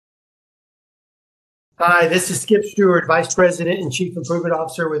Hi, this is Skip Stewart, Vice President and Chief Improvement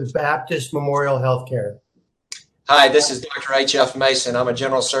Officer with Baptist Memorial Healthcare. Hi, this is Dr. H.F. Mason. I'm a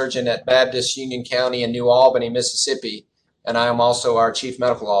general surgeon at Baptist Union County in New Albany, Mississippi, and I am also our Chief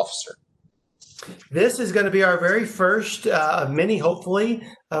Medical Officer. This is going to be our very first of many, hopefully,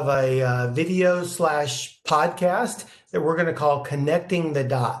 of a video slash podcast that we're going to call Connecting the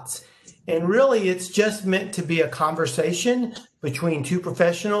Dots. And really, it's just meant to be a conversation between two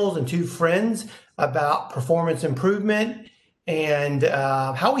professionals and two friends about performance improvement and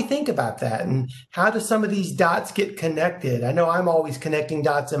how we think about that and how do some of these dots get connected. I know I'm always connecting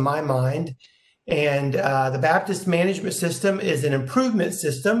dots in my mind. And the Baptist Management System is an improvement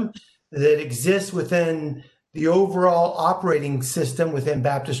system that exists within the overall operating system within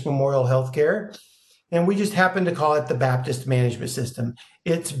Baptist Memorial Healthcare. And we just happen to call it the Baptist Management System.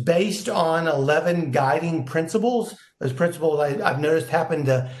 It's based on 11 guiding principles. Those principles I've noticed happen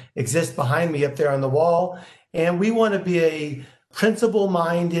to exist behind me up there on the wall. And we want to be a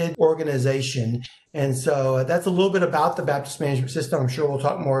principle-minded organization. And so that's a little bit about the Baptist Management System. I'm sure we'll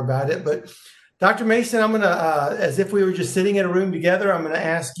talk more about it. But Dr. Mason, I'm going to, as if we were just sitting in a room together, I'm going to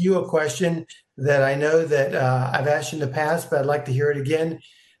ask you a question that I know that I've asked you in the past, but I'd like to hear it again.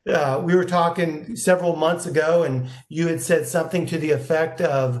 We were talking several months ago, and you had said something to the effect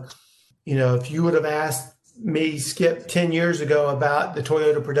of, if you would have asked me, Skip, 10 years ago about the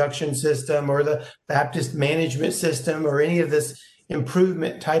Toyota production system or the Baptist management system or any of this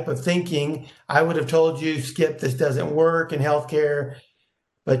improvement type of thinking, I would have told you, Skip, this doesn't work in healthcare.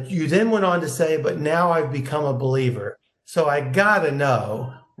 But you then went on to say, but now I've become a believer. So I got to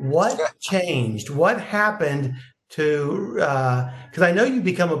know what changed, what happened to, because I know you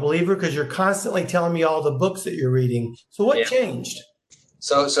become a believer because you're constantly telling me all the books that you're reading. So what changed?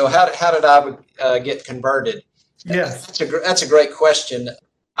 So how did I get converted? Yes. That's a great question.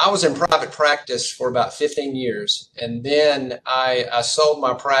 I was in private practice for about 15 years, and then I sold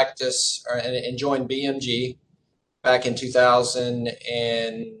my practice and joined BMG back in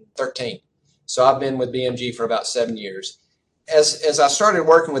 2013. So I've been with BMG for about 7 years. As I started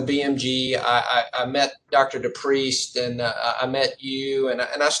working with BMG, I met Dr. DePriest and I met you, and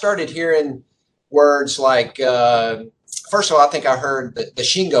I started hearing words like, first of all, I think I heard the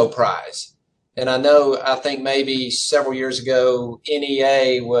Shingo Prize. And I think maybe several years ago,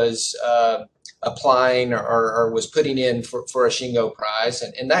 NEA was applying or was putting in for a Shingo Prize.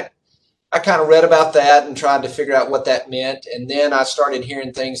 And that I kind of read about that and tried to figure out what that meant. And then I started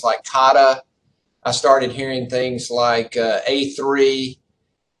hearing things like kata. I started hearing things like A3,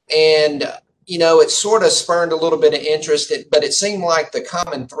 and it sort of spurned a little bit of interest. But it seemed like the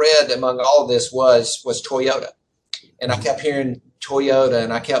common thread among all of this was Toyota, and I kept hearing Toyota,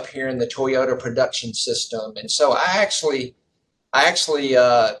 and I kept hearing the Toyota production system. And so I actually,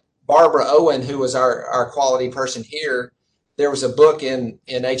 Barbara Owen, who was our quality person here, there was a book in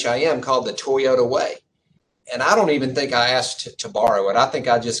HIM called The Toyota Way. And I don't even think I asked to borrow it. I think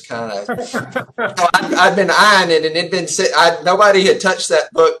I just kind of, I'd been eyeing it, and it'd been, nobody had touched that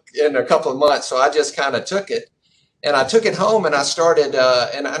book in a couple of months. So I just kind of took it, and I took it home, and I started,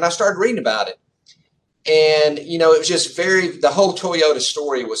 and I started reading about it. And, it was just the whole Toyota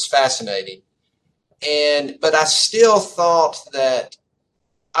story was fascinating. But I still thought that,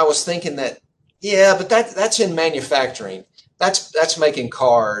 I was thinking that, but that's in manufacturing. That's making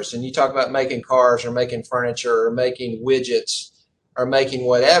cars, and you talk about making cars or making furniture or making widgets or making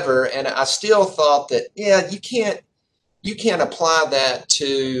whatever. And I still thought that, you can't apply that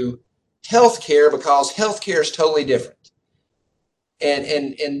to healthcare because healthcare is totally different.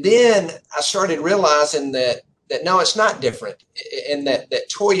 And then I started realizing that no, it's not different, and that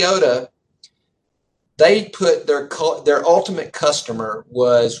Toyota, they put their ultimate customer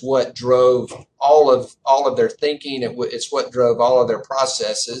was what drove all of their thinking. It's what drove all of their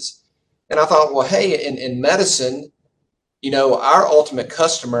processes. And I thought, well, hey, in medicine, our ultimate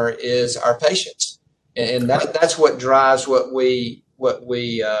customer is our patients, and that's what drives what we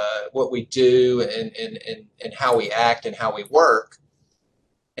do and how we act and how we work.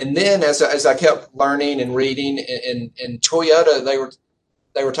 And then as I kept learning and reading, in Toyota,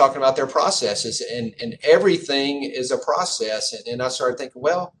 they were talking about their processes, and everything is a process. And I started thinking,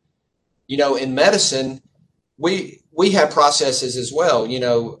 well, in medicine, we have processes as well.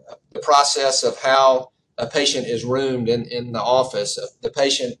 The process of how a patient is roomed in the office,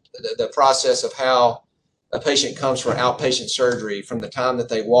 the process of how a patient comes for outpatient surgery from the time that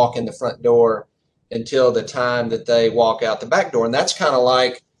they walk in the front door until the time that they walk out the back door. And that's kind of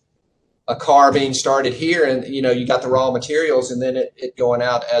like a car being started here, and you got the raw materials, and then it going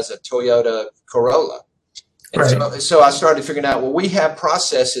out as a Toyota Corolla. And Right. so I started figuring out, well, we have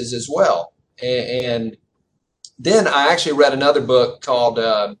processes as well. And then I actually read another book called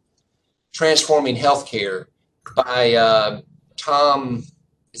Transforming Healthcare by Tom,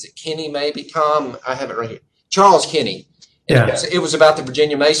 is it Kenny maybe? Tom, I have it right here. Charles Kenny. And Yeah. it was about the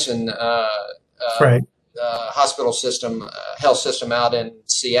Virginia Mason Right. hospital system, health system out in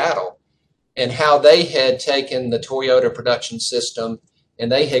Seattle, and how they had taken the Toyota production system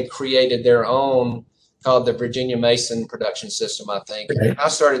and they had created their own called the Virginia Mason production system, I think. Right. And I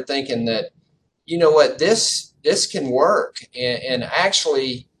started thinking that, you know what, this can work. And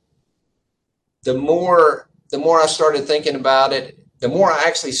actually, the more I started thinking about it, the more I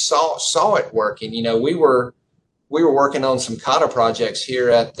actually saw it working. You know, we were working on some kata projects here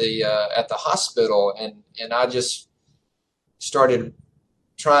at the hospital, and I just started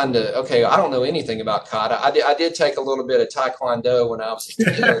trying to, okay, I don't know anything about kata. I did take a little bit of taekwondo when I was a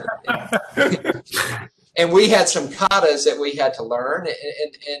kid. And we had some katas that we had to learn.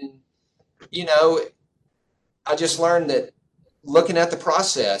 And you know, I just learned that looking at the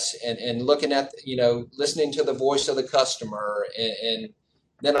process and looking at, you know, listening to the voice of the customer. And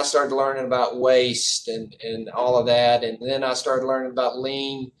then I started learning about waste and all of that. And then I started learning about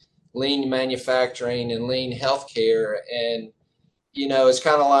lean manufacturing and lean healthcare. And, you know, it's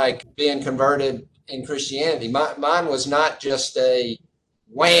kind of like being converted in Christianity. Mine was not just a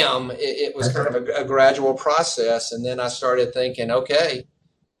wham. It was kind of a gradual process. And then I started thinking, okay,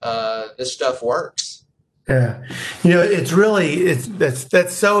 this stuff works. Yeah. You know, it's really,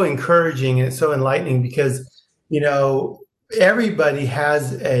 that's so encouraging and it's so enlightening because, you know, everybody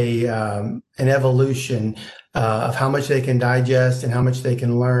has an evolution of how much they can digest and how much they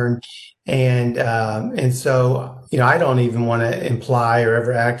can learn. And so, you know, I don't even want to imply or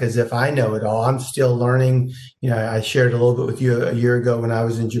ever act as if I know it all. I'm still learning. You know, I shared a little bit with you a year ago when I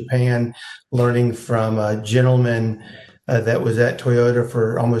was in Japan, learning from a gentleman that was at Toyota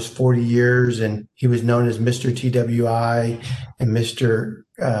for almost 40 years. And he was known as Mr. TWI and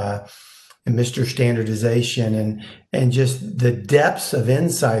Mr. Standardization, and just the depths of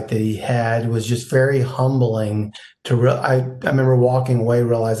insight that he had was just very humbling I remember walking away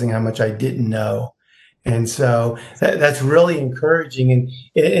realizing how much I didn't know. And so that's really encouraging. And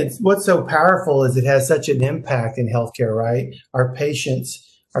it's what's so powerful is it has such an impact in healthcare, right? Our patients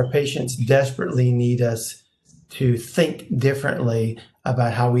desperately need us to think differently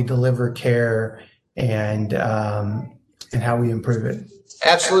about how we deliver care and how we improve it.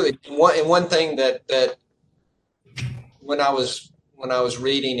 Absolutely. One thing that when I was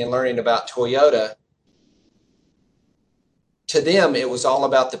reading and learning about Toyota, to them it was all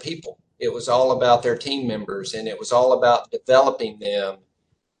about the people. It was all about their team members, and it was all about developing them.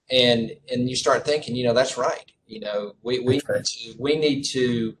 And you start thinking, you know, that's right. You know, we need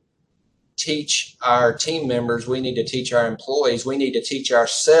to teach our team members. We need to teach our employees. We need to teach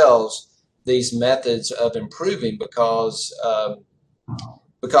ourselves these methods of improving because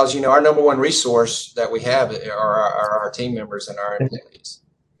you know, our number one resource that we have are our team members and our employees.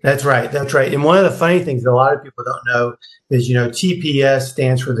 That's right. That's right. And one of the funny things that a lot of people don't know is, you know, TPS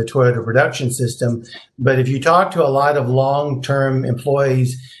stands for the Toyota Production System. But if you talk to a lot of long-term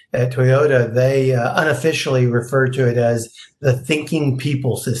employees at Toyota, they unofficially refer to it as the thinking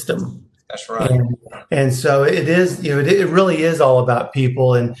people system. That's right. And so it is, you know, it really is all about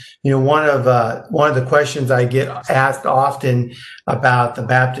people. And, you know, one of the questions I get asked often about the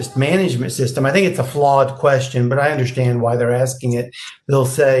Baptist management system, I think it's a flawed question, but I understand why they're asking it. They'll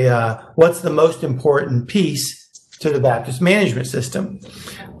say, what's the most important piece to the Baptist management system?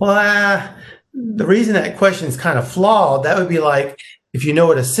 Well, the reason that question is kind of flawed, that would be like, if you know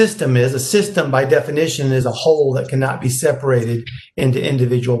what a system is, a system by definition is a whole that cannot be separated into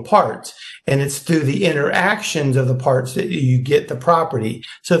individual parts. And it's through the interactions of the parts that you get the property.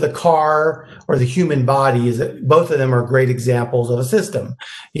 So the car or the human body both of them are great examples of a system,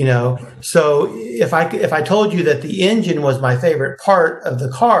 you know. So if I told you that the engine was my favorite part of the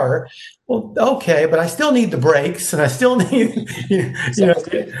car, well, okay, but I still need the brakes and I still need, you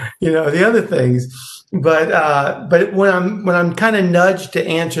know, the other things. But when I'm kind of nudged to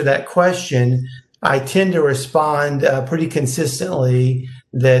answer that question, I tend to respond pretty consistently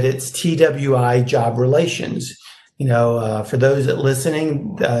that it's TWI, job relations. You know, for those that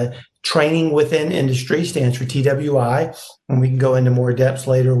listening, training within industry stands for TWI, and we can go into more depths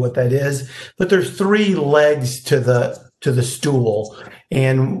later what that is. But there's three legs to the stool.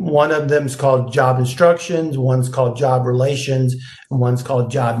 And one of them is called job instructions, one's called job relations, and one's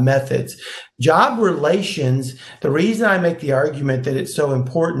called job methods. Job relations, the reason I make the argument that it's so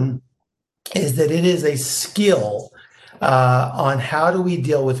important is that it is a skill on how do we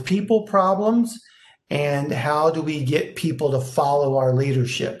deal with people problems and how do we get people to follow our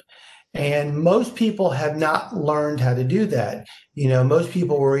leadership. And most people have not learned how to do that. You know, most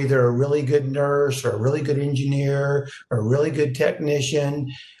people were either a really good nurse or a really good engineer or a really good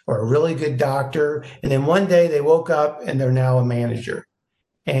technician or a really good doctor. And then one day they woke up and they're now a manager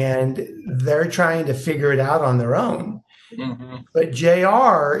and they're trying to figure it out on their own. Mm-hmm. But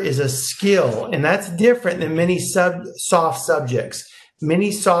JR is a skill, and that's different than many soft subjects.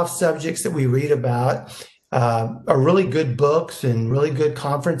 Many soft subjects that we read about are really good books and really good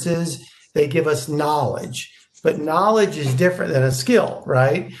conferences. They give us knowledge, but knowledge is different than a skill,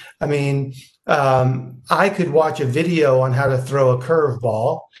 right? I mean, I could watch a video on how to throw a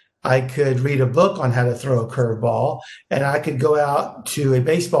curveball. I could read a book on how to throw a curveball, and I could go out to a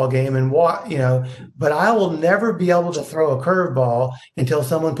baseball game and watch, you know, but I will never be able to throw a curveball until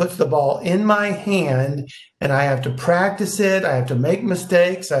someone puts the ball in my hand and I have to practice it. I have to make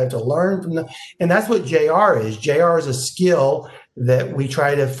mistakes. I have to learn from and that's what JR is. JR is a skill that we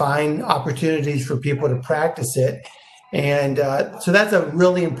try to find opportunities for people to practice it. And so that's a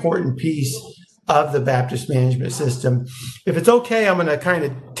really important piece of the Baptist Management System. If it's okay, I'm going to kind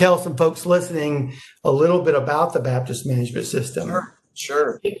of tell some folks listening a little bit about the Baptist Management System.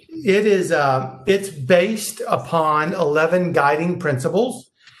 Sure. It is, it's based upon 11 guiding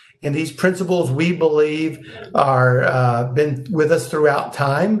principles. And these principles, we believe, are been with us throughout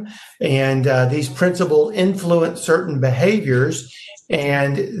time. And these principles influence certain behaviors.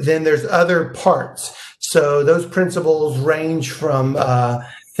 And then there's other parts. So those principles range from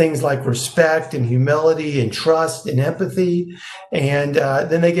things like respect and humility and trust and empathy. And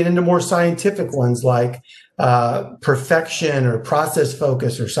then they get into more scientific ones like perfection or process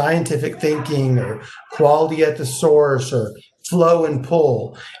focus or scientific thinking or quality at the source or flow and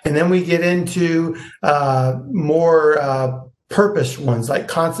pull. And then we get into more purpose ones like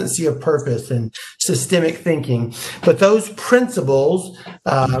constancy of purpose and systemic thinking. But those principles,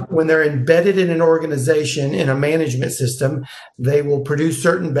 when they're embedded in an organization, in a management system, they will produce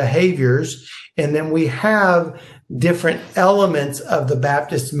certain behaviors. And then we have different elements of the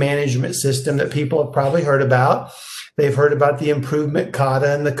Baptist management system that people have probably heard about. They've heard about the improvement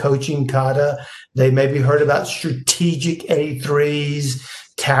kata and the coaching kata. They maybe heard about strategic A3s,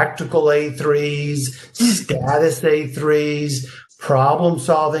 tactical A3s, status A3s,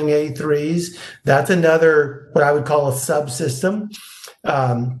 problem-solving A3s. That's another, what I would call a subsystem.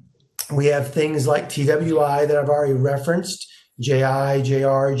 We have things like TWI that I've already referenced, JI,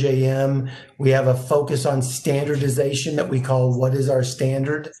 JR, JM. We have a focus on standardization that we call what is our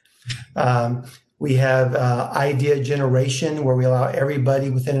standard. We have idea generation, where we allow everybody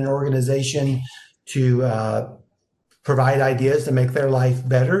within an organization to provide ideas to make their life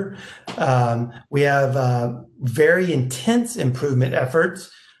better. We have very intense improvement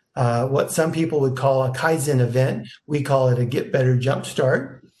efforts, what some people would call a Kaizen event. We call it a Get Better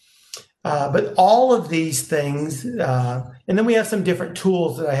Jumpstart. But all of these things, and then we have some different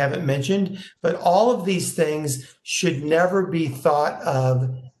tools that I haven't mentioned, but all of these things should never be thought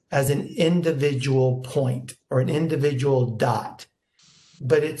of as an individual point or an individual dot.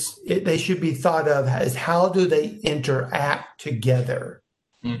 But they should be thought of as how do they interact together.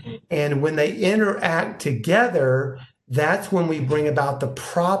 Mm-hmm. And when they interact together, that's when we bring about the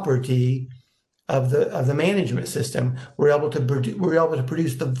property of the management system. We're able to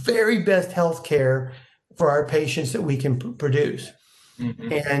produce the very best healthcare for our patients that we can produce.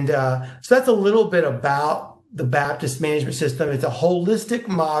 Mm-hmm. And so that's a little bit about the Baptist management system. It's a holistic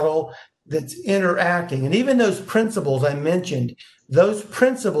model that's interacting. And even those principles I mentioned, those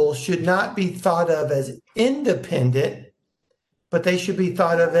principles should not be thought of as independent, but they should be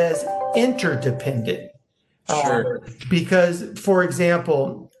thought of as interdependent. Sure. Because, for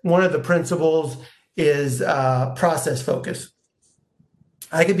example, one of the principles is process focus.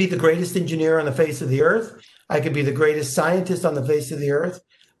 I could be the greatest engineer on the face of the earth. I could be the greatest scientist on the face of the earth.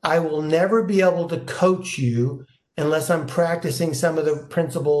 I will never be able to coach you unless I'm practicing some of the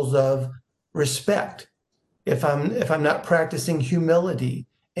principles of respect. If I'm not practicing humility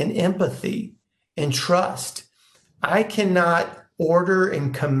and empathy and trust, I cannot order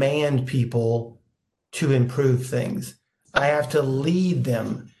and command people to improve things. I have to lead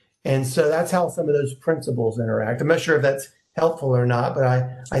them. And so that's how some of those principles interact. I'm not sure if that's helpful or not, but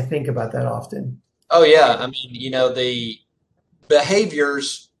I think about that often. Oh, yeah. I mean, the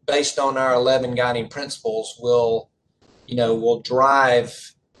behaviors based on our 11 guiding principles will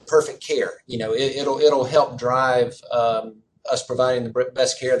drive perfect care. It'll help drive us providing the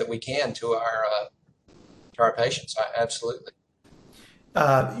best care that we can to our patients. Absolutely.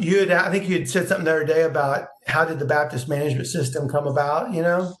 I think you had said something the other day about how did the Baptist management system come about,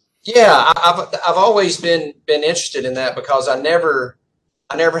 Yeah, I've always been interested in that because I never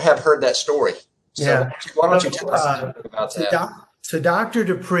I never have heard that story. So Yeah. why don't you So, tell us a little bit about so, that? Dr.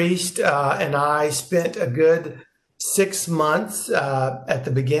 DePriest and I spent a good 6 months at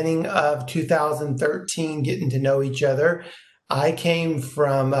the beginning of 2013 getting to know each other. I came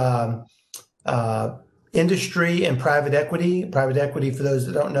from uh, industry and private equity. Private equity, for those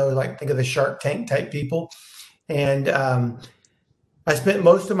that don't know, like think of the Shark Tank type people. And I spent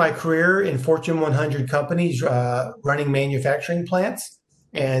most of my career in Fortune 100 companies running manufacturing plants.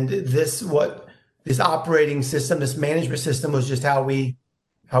 And this operating system, this management system, was just how we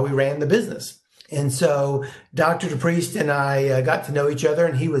ran the business. And so Dr. DePriest and I got to know each other,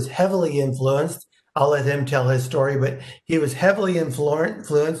 and he was heavily influenced. I'll let him tell his story, but he was heavily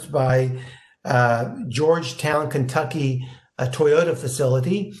influenced by Georgetown, Kentucky, a Toyota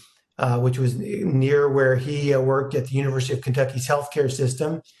facility, which was near where he worked at the University of Kentucky's healthcare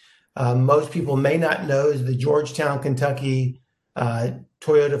system. Most people may not know the Georgetown, Kentucky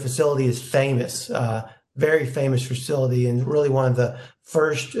Toyota facility is famous, very famous facility, and really one of the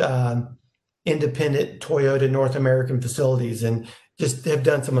first independent Toyota North American facilities, and just have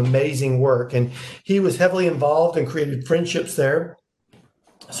done some amazing work. And he was heavily involved and created friendships there.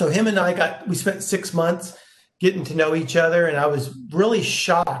 So him and we spent 6 months getting to know each other, and I was really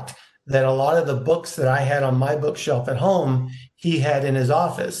shocked that a lot of the books that I had on my bookshelf at home, he had in his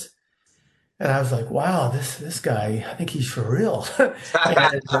office. And I was like, wow, this guy, I think he's for real.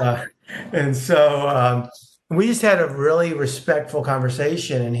 And so we just had a really respectful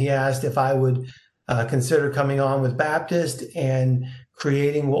conversation. And he asked if I would consider coming on with Baptist and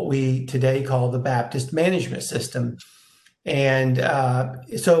creating what we today call the Baptist Management System. And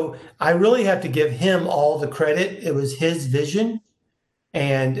so I really have to give him all the credit. It was his vision,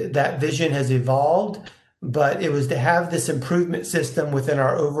 and that vision has evolved. But it was to have this improvement system within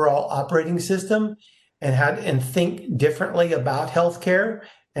our overall operating system, and think differently about healthcare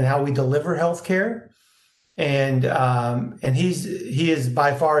and how we deliver healthcare. And he is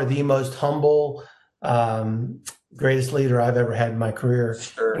by far the most humble, greatest leader I've ever had in my career.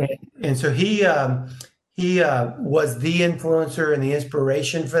 Sure. And so he was the influencer and the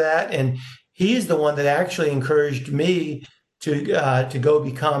inspiration for that. And he is the one that actually encouraged me to go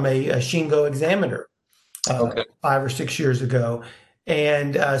become a Shingo examiner. Okay. 5 or 6 years ago.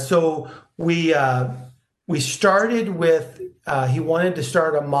 And so we started with, he wanted to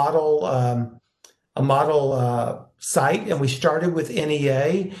start a model site, and we started with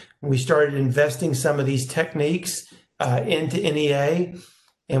NEA. We started investing some of these techniques into NEA,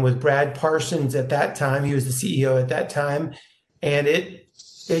 and with Brad Parsons at that time, he was the CEO at that time, and it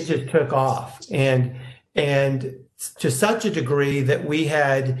just took off, and to such a degree that we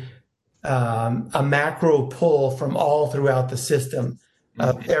had a macro pull from all throughout the system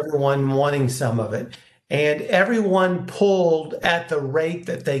of everyone wanting some of it. And everyone pulled at the rate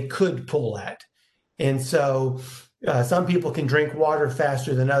that they could pull at. And so some people can drink water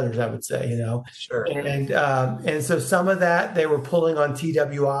faster than others, I would say, Sure. And so some of that they were pulling on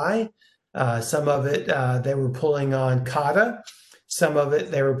TWI. Some of it they were pulling on Kata. Some of it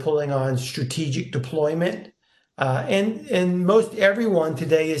they were pulling on strategic deployment. And most everyone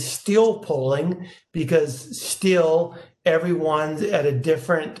today is still pulling, because still everyone's at a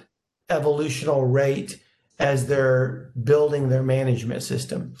different evolutional rate as they're building their management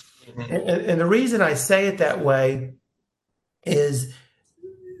system. Mm-hmm. And the reason I say it that way is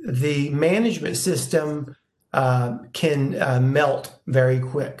the management system can melt very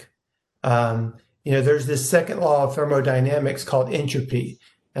quick. There's this second law of thermodynamics called entropy.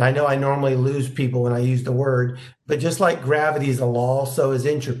 And I know I normally lose people when I use the word, but just like gravity is a law, so is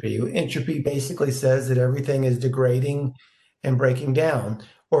entropy. Entropy basically says that everything is degrading and breaking down.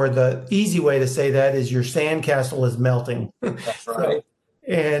 Or the easy way to say that is your sandcastle is melting. That's right.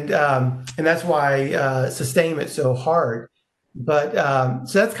 And that's why sustainment's so hard. But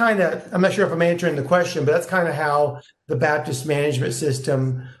so that's kind of, I'm not sure if I'm answering the question, but that's kind of how the Baptist Management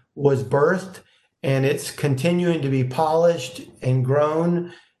System was birthed. And it's continuing to be polished and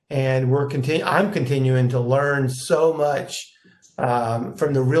grown, and I'm continuing to learn so much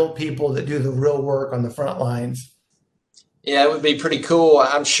from the real people that do the real work on the front lines. Yeah, it would be pretty cool.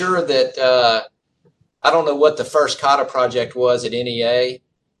 I'm sure that I don't know what the first Kata project was at NEA,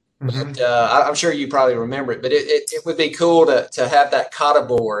 Mm-hmm. but I'm sure you probably remember it. But it would be cool to have that Kata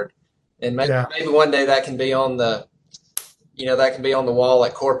board, and maybe one day that can be on the wall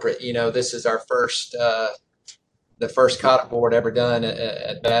at corporate. This is our first, the first Kata board ever done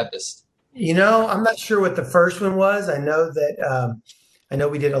at Baptist. I'm not sure what the first one was. I know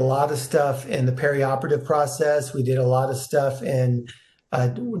we did a lot of stuff in the perioperative process. We did a lot of stuff in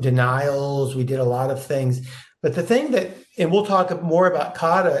denials. We did a lot of things. But the thing that, and we'll talk more about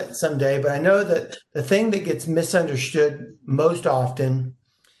kata someday, but I know that the thing that gets misunderstood most often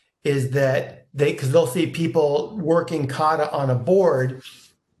is that because they'll see people working kata on a board,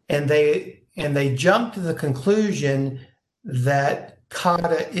 and they jump to the conclusion that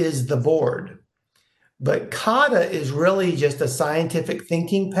kata is the board. But kata is really just a scientific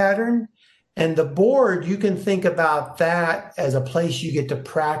thinking pattern. And the board, you can think about that as a place you get to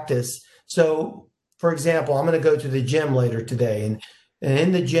practice. So, for example, I'm going to go to the gym later today. And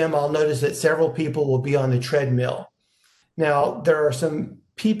in the gym, I'll notice that several people will be on the treadmill. Now, there are some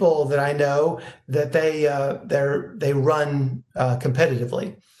people that I know that they run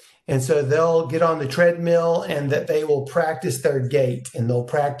competitively. And so they'll get on the treadmill and that they will practice their gait and they'll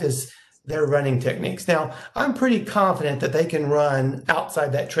practice their running techniques. Now, I'm pretty confident that they can run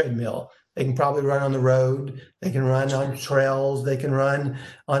outside that treadmill. They can probably run on the road. They can run on trails. They can run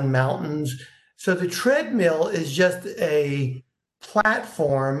on mountains. So the treadmill is just a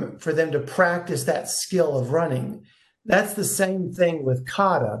platform for them to practice that skill of running. That's the same thing with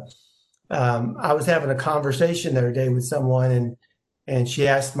kata. I was having a conversation the other day with someone, and she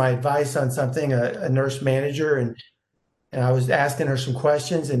asked my advice on something, a nurse manager, and I was asking her some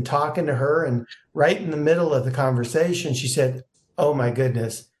questions and talking to her, and right in the middle of the conversation, she said, "Oh my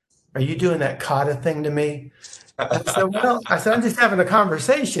goodness, are you doing that kata thing to me?" I said, "Well," I said, "I'm just having a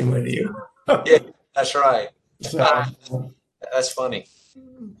conversation with you." Yeah, that's right. So, That's funny.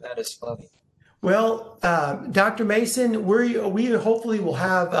 That is funny. well, Dr. Mason, we hopefully will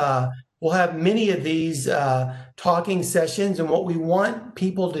have many of these talking sessions, and what we want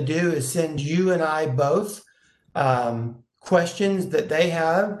people to do is send you and I both questions that they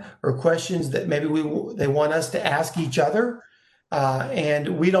have or questions that maybe they want us to ask each other,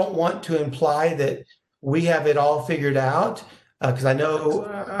 and we don't want to imply that we have it all figured out, because I know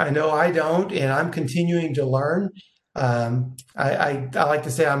I don't, and I'm continuing to learn. I like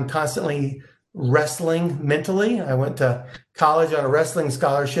to say I'm constantly wrestling mentally. I went to college on a wrestling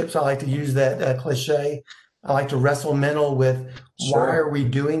scholarship, so I like to use that cliche. I like to wrestle mental with why are we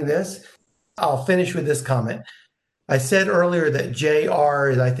doing this? I'll finish with this comment. I said earlier that JR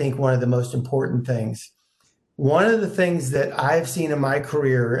is, I think, one of the most important things. One of the things that I've seen in my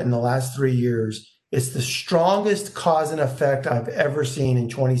career in the last 3 years is the strongest cause and effect I've ever seen in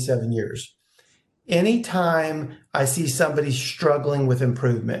 27 years. Anytime I see somebody struggling with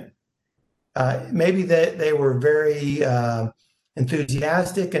improvement, maybe that they were very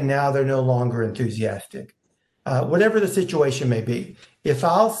enthusiastic and now they're no longer enthusiastic. Whatever the situation may be, if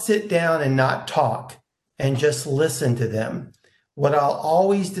I'll sit down and not talk and just listen to them, what I'll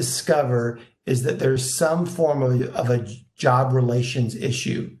always discover is that there's some form of a job relations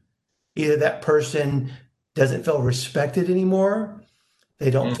issue. Either that person doesn't feel respected anymore, they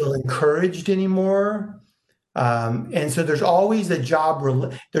don't feel encouraged anymore. And so there's always a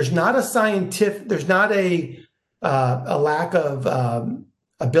there's not a scientific, there's not a lack of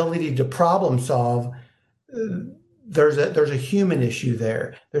ability to problem solve. There's a human issue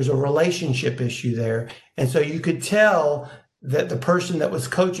there. There's a relationship issue there. And so you could tell that the person that was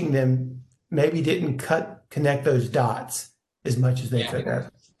coaching them maybe didn't connect those dots as much as they could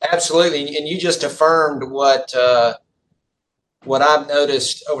have. Absolutely. And you just affirmed what I've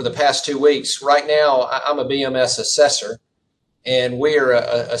noticed over the past 2 weeks. Right now, I'm a BMS assessor, and we're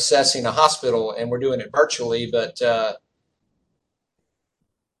assessing a hospital, and we're doing it virtually. But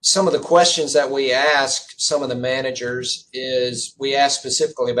some of the questions that we ask some of the managers is we ask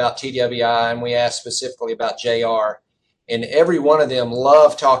specifically about TWI and we ask specifically about JR. And every one of them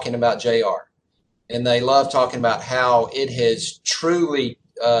love talking about JR. And they love talking about how it has truly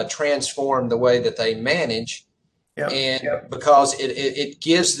transformed the way that they manage. Because it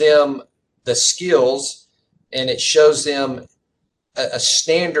gives them the skills and it shows them a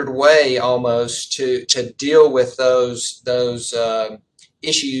standard way almost to deal with those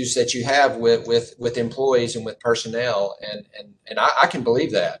issues that you have with employees and with personnel. And I can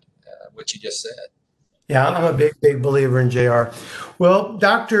believe that, what you just said. Yeah, I'm a big believer in JR. Well,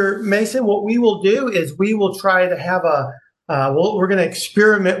 Dr. Mason, what we will do is we will try to have we're going to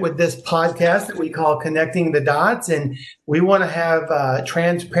experiment with this podcast that we call Connecting the Dots, and we want to have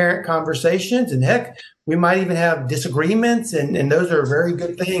transparent conversations, and heck, we might even have disagreements, and those are very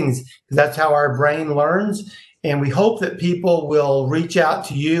good things because that's how our brain learns. And we hope that people will reach out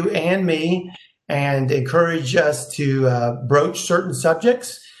to you and me and encourage us to broach certain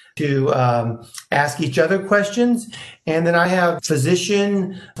subjects, to ask each other questions. And then I have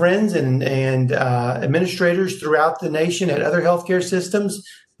physician friends and administrators throughout the nation at other healthcare systems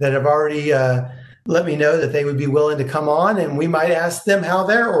that have already let me know that they would be willing to come on, and we might ask them how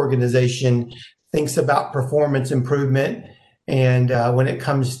their organization thinks about performance improvement and when it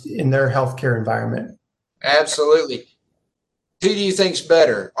comes in their healthcare environment. Absolutely. Who do you think's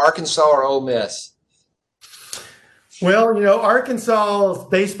better, Arkansas or Ole Miss? Well, Arkansas's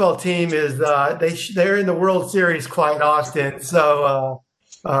baseball team is they're in the World Series quite often. So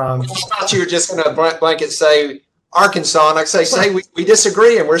I thought you were just going to blanket say Arkansas, and I say we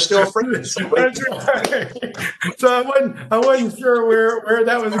disagree, and we're still friends. That's right. So I wasn't sure where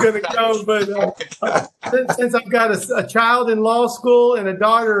that was going to go, but since I've got a child in law school and a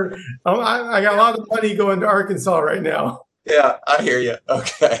daughter, I got a lot of money going to Arkansas right now. Yeah, I hear you.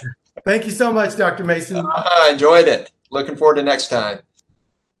 Okay. Thank you so much, Dr. Mason. I enjoyed it. Looking forward to next time.